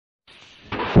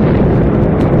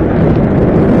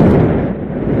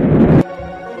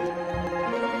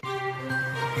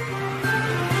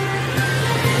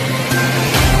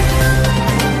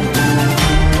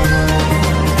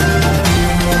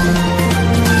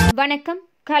வணக்கம்.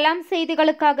 கலாம்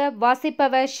செய்திகளுக்காக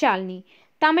வாசிப்பவர் ஷாலினி.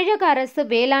 தமிழக அரசு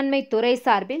வேளாண்மை துறை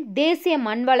சார்பில் தேசிய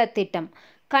மண்வள திட்டம்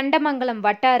கண்டமங்கலம்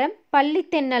வட்டாரம்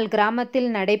பள்ளித்தென்னல் கிராமத்தில்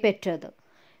நடைபெற்றது.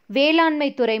 வேளாண்மை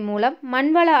துறை மூலம்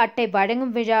மண்வள அட்டை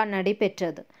வழங்கும் விழா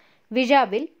நடைபெற்றது.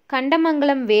 விழாவில்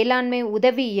கண்டமங்கலம் வேளாண்மை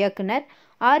உதவி இயக்குனர்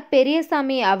ஆர்.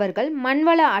 பெரியசாமி அவர்கள்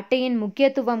மண்வள அட்டையின்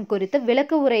முக்கியத்துவம் குறித்து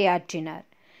விளக்க உரையாற்றினார்.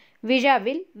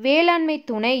 விழாவில் வேளாண்மை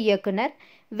துணை இயக்குனர்,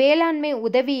 வேளாண்மை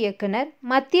உதவி இயக்குனர்,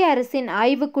 மத்திய அரசின்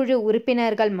ஆய்வுக்குழு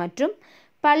உறுப்பினர்கள் மற்றும்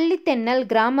பள்ளித்தென்னல்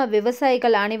கிராம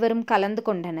விவசாயிகள் அனைவரும் கலந்து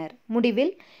கொண்டனர்.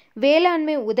 முடிவில்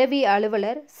வேளாண்மை உதவி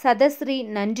அலுவலர் சதஸ்ரீ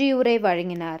நன்றியுரை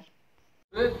வழங்கினார்.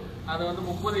 அது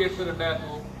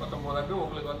 30/8/2019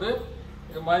 உங்களுக்கு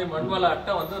இது மாதிரி மண்வள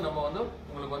அட்டை நம்ம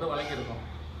உங்களுக்கு வழங்கியிருக்கோம்.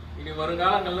 இனி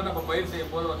வருங்காலங்களில் நம்ம பயிர்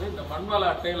செய்யும் போது இந்த மண்வள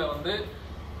அட்டையில்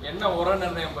என்ன உர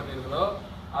நிர்ணயம் பண்ணியிருக்கிறதோ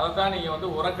அதை தான்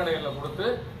நீங்கள் உரக்கடைகளில் கொடுத்து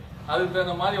அதுக்கு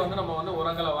தகுந்த மாதிரி நம்ம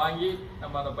உரங்களை வாங்கி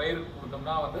நம்ம அந்த பயிருக்கு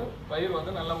கொடுத்தோம்னா பயிர்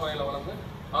நல்ல முறையில் வளர்ந்து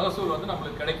மகசூல்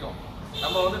நம்மளுக்கு கிடைக்கும்.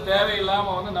 நம்ம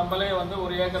தேவையில்லாமல் நம்மளே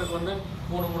ஒரு ஏக்கருக்கு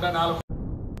 3 மூட்டை 4